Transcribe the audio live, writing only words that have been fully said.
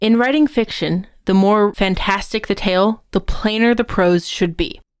In writing fiction, the more fantastic the tale, the plainer the prose should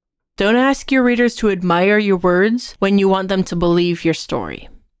be. Don't ask your readers to admire your words when you want them to believe your story.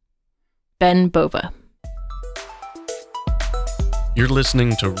 Ben Bova. You're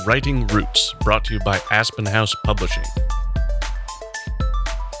listening to Writing Roots, brought to you by Aspen House Publishing.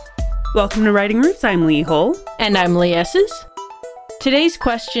 Welcome to Writing Roots. I'm Lee Hull. And I'm Lee Esses. Today's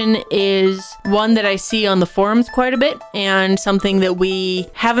question is one that I see on the forums quite a bit, and something that we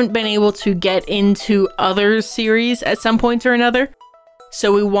haven't been able to get into other series at some point or another.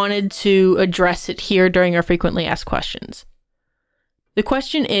 So we wanted to address it here during our frequently asked questions. The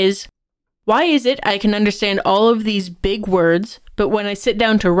question is, why is it I can understand all of these big words, but when I sit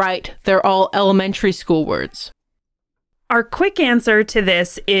down to write, they're all elementary school words? Our quick answer to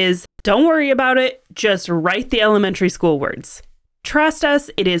this is, don't worry about it, just write the elementary school words. Trust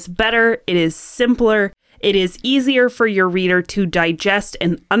us, it is better, it is simpler, it is easier for your reader to digest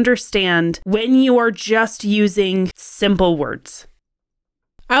and understand when you are just using simple words.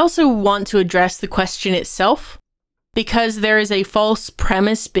 I also want to address the question itself, because there is a false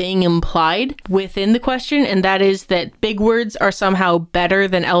premise being implied within the question, and that is that big words are somehow better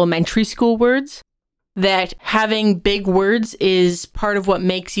than elementary school words, that having big words is part of what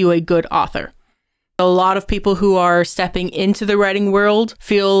makes you a good author. A lot of people who are stepping into the writing world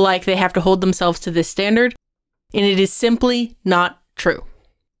feel like they have to hold themselves to this standard, and it is simply not true.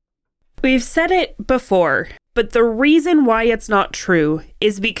 We've said it before, but the reason why it's not true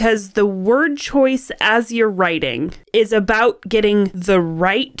is because the word choice as you're writing is about getting the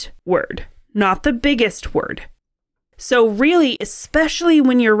right word, not the biggest word. So really, especially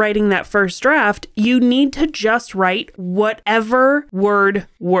when you're writing that first draft, you need to just write whatever word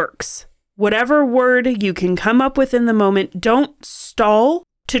works. Whatever word you can come up with in the moment. Don't stall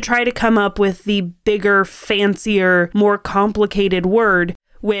to try to come up with the bigger, fancier, more complicated word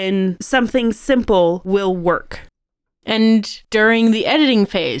when something simple will work. And during the editing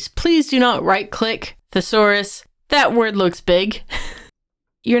phase, please do not right-click thesaurus. That word looks big.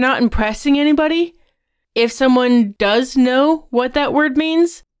 You're not impressing anybody. If someone does know what that word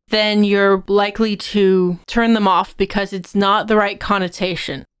means, then you're likely to turn them off because it's not the right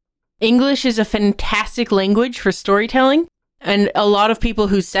connotation. English is a fantastic language for storytelling, and a lot of people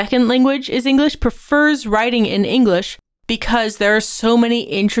whose second language is English prefers writing in English because there are so many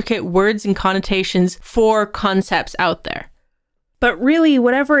intricate words and connotations for concepts out there. But really,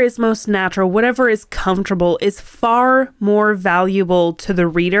 whatever is most natural, whatever is comfortable, is far more valuable to the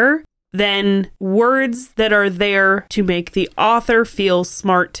reader than words that are there to make the author feel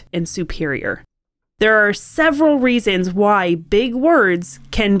smart and superior. There are several reasons why big words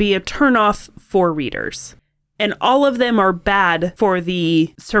can be a turnoff for readers, and all of them are bad for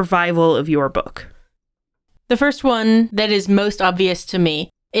the survival of your book. The first one that is most obvious to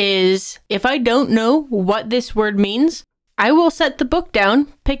me is if I don't know what this word means, I will set the book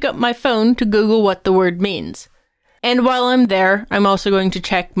down, pick up my phone to Google what the word means. And while I'm there, I'm also going to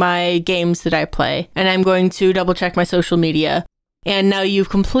check my games that I play, and I'm going to double check my social media. And now you've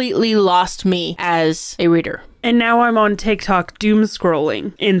completely lost me as a reader. And now I'm on TikTok doom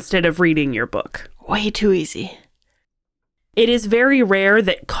scrolling instead of reading your book. Way too easy. It is very rare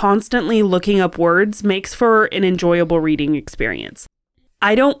that constantly looking up words makes for an enjoyable reading experience.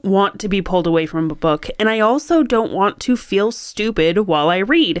 I don't want to be pulled away from a book, and I also don't want to feel stupid while I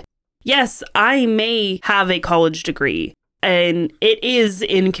read. Yes, I may have a college degree, and it is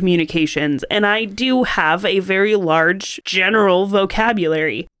in communications, and I do have a very large general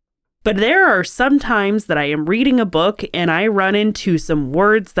vocabulary. But there are some times that I am reading a book and I run into some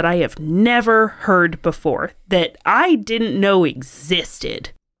words that I have never heard before, that I didn't know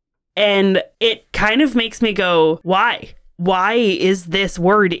existed. And it kind of makes me go, why? Why is this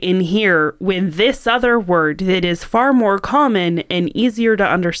word in here when this other word that is far more common and easier to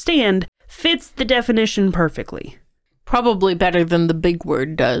understand fits the definition perfectly? Probably better than the big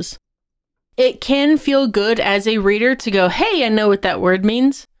word does. It can feel good as a reader to go, hey, I know what that word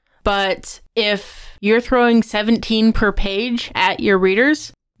means. But if you're throwing 17 per page at your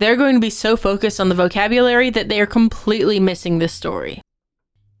readers, they're going to be so focused on the vocabulary that they are completely missing this story.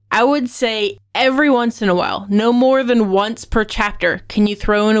 I would say every once in a while, no more than once per chapter, can you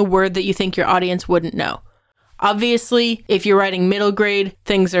throw in a word that you think your audience wouldn't know. Obviously, if you're writing middle grade,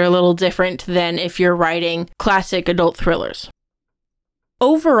 things are a little different than if you're writing classic adult thrillers.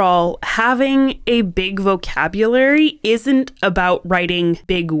 Overall, having a big vocabulary isn't about writing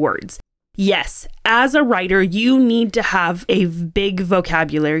big words. Yes, as a writer, you need to have a big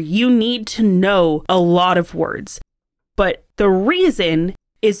vocabulary. You need to know a lot of words. But the reason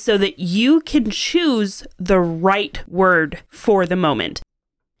is so that you can choose the right word for the moment.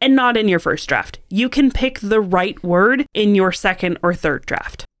 and not in your first draft. You can pick the right word in your second or third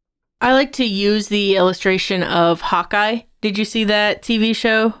draft. I like to use the illustration of Hawkeye. Did you see that TV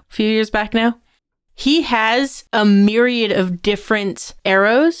show a few years back now? He has a myriad of different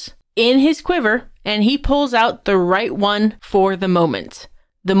arrows in his quiver, and he pulls out the right one for the moment.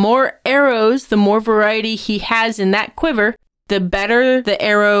 The more arrows, the more variety he has in that quiver, the better the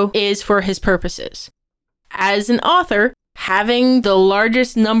arrow is for his purposes. As an author, having the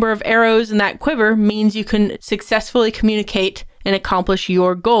largest number of arrows in that quiver means you can successfully communicate and accomplish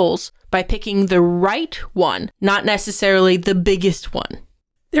your goals by picking the right one, not necessarily the biggest one.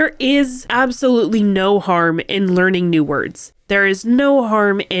 There is absolutely no harm in learning new words. There is no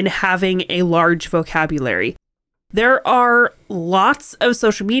harm in having a large vocabulary. There are lots of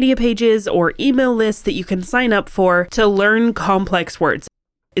social media pages or email lists that you can sign up for to learn complex words.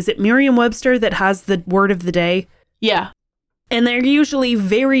 Is it Merriam-Webster that has the word of the day? Yeah. And they're usually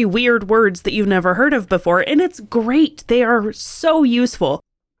very weird words that you've never heard of before, and it's great. They are so useful.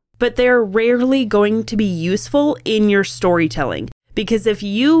 But they're rarely going to be useful in your storytelling, because if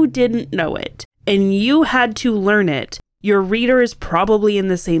you didn't know it and you had to learn it, your reader is probably in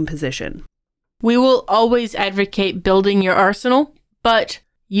the same position. We will always advocate building your arsenal, but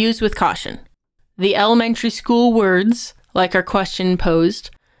use with caution. The elementary school words, like our question posed,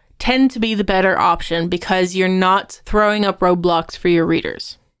 tend to be the better option because you're not throwing up roadblocks for your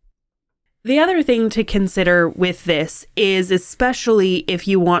readers. The other thing to consider with this is, especially if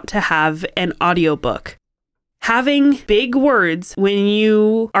you want to have an audiobook, having big words when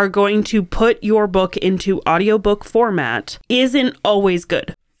you are going to put your book into audiobook format isn't always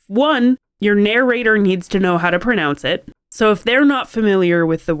good. One, your narrator needs to know how to pronounce it. So if they're not familiar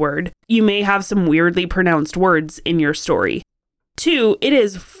with the word, you may have some weirdly pronounced words in your story. Two, it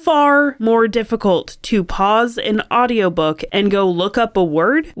is far more difficult to pause an audiobook and go look up a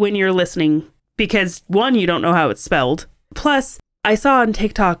word when you're listening because, one, you don't know how it's spelled. Plus, I saw on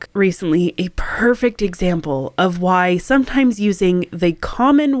TikTok recently a perfect example of why sometimes using the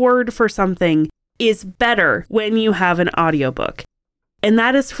common word for something is better when you have an audiobook. And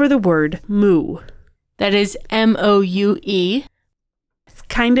that is for the word moo. That is M-O-U-E. It's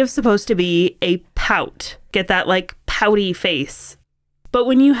kind of supposed to be a pout. Get that like pouty face. But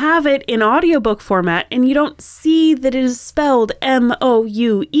when you have it in audiobook format and you don't see that it is spelled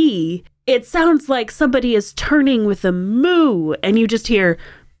M-O-U-E, it sounds like somebody is turning with a moo and you just hear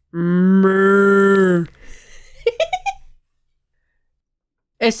mrrr.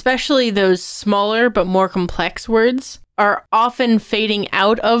 Especially those smaller but more complex words are often fading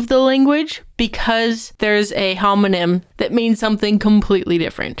out of the language because there's a homonym that means something completely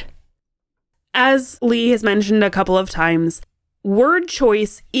different. As Lee has mentioned a couple of times, word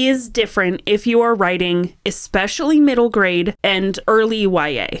choice is different if you are writing especially middle grade and early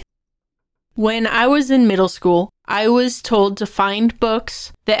YA. When I was in middle school, I was told to find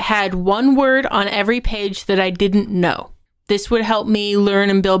books that had one word on every page that I didn't know. This would help me learn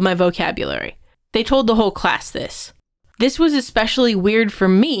and build my vocabulary. They told the whole class this. This was especially weird for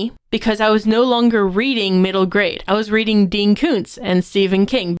me because I was no longer reading middle grade. I was reading Dean Koontz and Stephen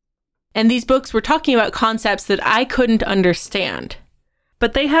King. And these books were talking about concepts that I couldn't understand.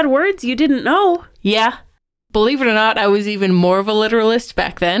 But they had words you didn't know. Yeah. Believe it or not, I was even more of a literalist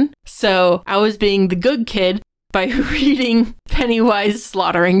back then. So I was being the good kid by reading Pennywise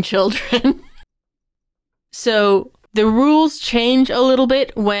slaughtering children. So the rules change a little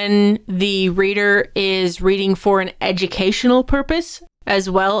bit when the reader is reading for an educational purpose as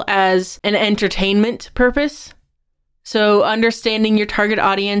well as an entertainment purpose. So understanding your target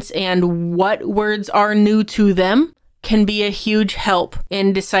audience and what words are new to them can be a huge help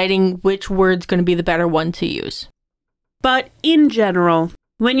in deciding which word's going to be the better one to use. But in general,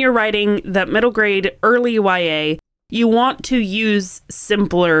 when you're writing that middle grade, early YA, you want to use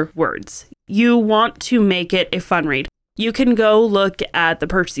simpler words. You want to make it a fun read. You can go look at the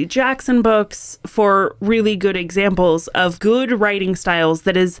Percy Jackson books for really good examples of good writing styles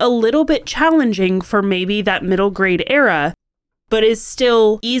that is a little bit challenging for maybe that middle grade era, but is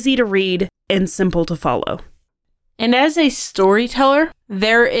still easy to read and simple to follow. And as a storyteller,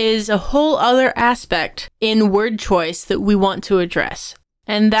 there is a whole other aspect in word choice that we want to address,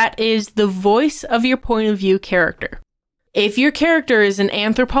 and that is the voice of your point of view character. If your character is an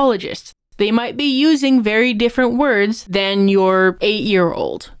anthropologist, they might be using very different words than your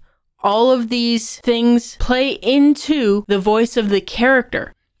 8-year-old. All of these things play into the voice of the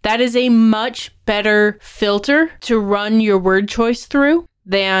character. That is a much better filter to run your word choice through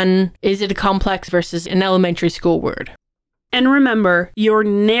than is it a complex versus an elementary school word. And remember, your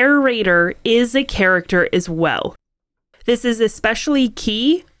narrator is a character as well. This is especially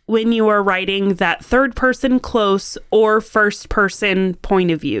key when you are writing that third person close or first person point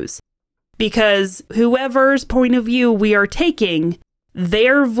of views. Because whoever's point of view we are taking,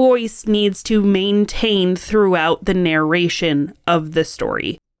 their voice needs to maintain throughout the narration of the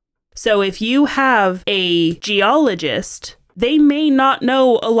story. So if you have a geologist, they may not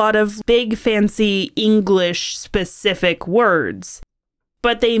know a lot of big fancy English specific words,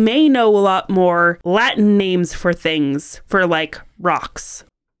 but they may know a lot more Latin names for things, for like rocks.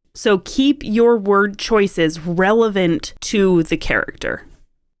 So keep your word choices relevant to the character.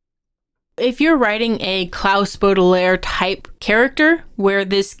 If you're writing a Klaus Baudelaire type character where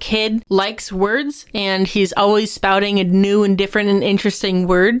this kid likes words and he's always spouting a new and different and interesting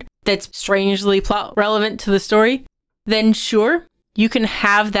word that's strangely plot relevant to the story, then sure, you can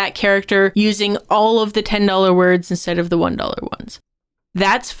have that character using all of the $10 words instead of the $1 ones.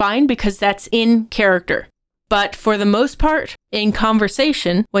 That's fine because that's in character. But for the most part, in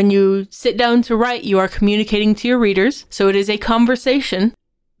conversation, when you sit down to write, you are communicating to your readers, so it is a conversation.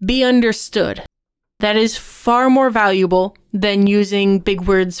 Be understood. That is far more valuable than using big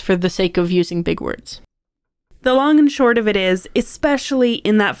words for the sake of using big words. The long and short of it is, especially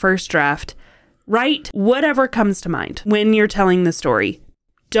in that first draft, write whatever comes to mind when you're telling the story.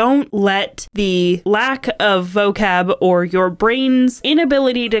 Don't let the lack of vocab or your brain's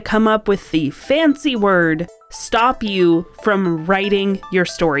inability to come up with the fancy word stop you from writing your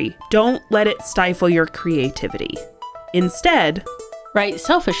story. Don't let it stifle your creativity. Instead, write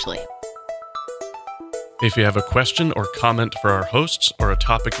selfishly. If you have a question or comment for our hosts or a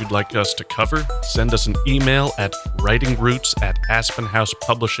topic you'd like us to cover, send us an email at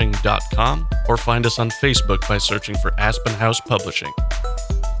writingroots@aspenhousepublishing.com or find us on Facebook by searching for Aspen House Publishing.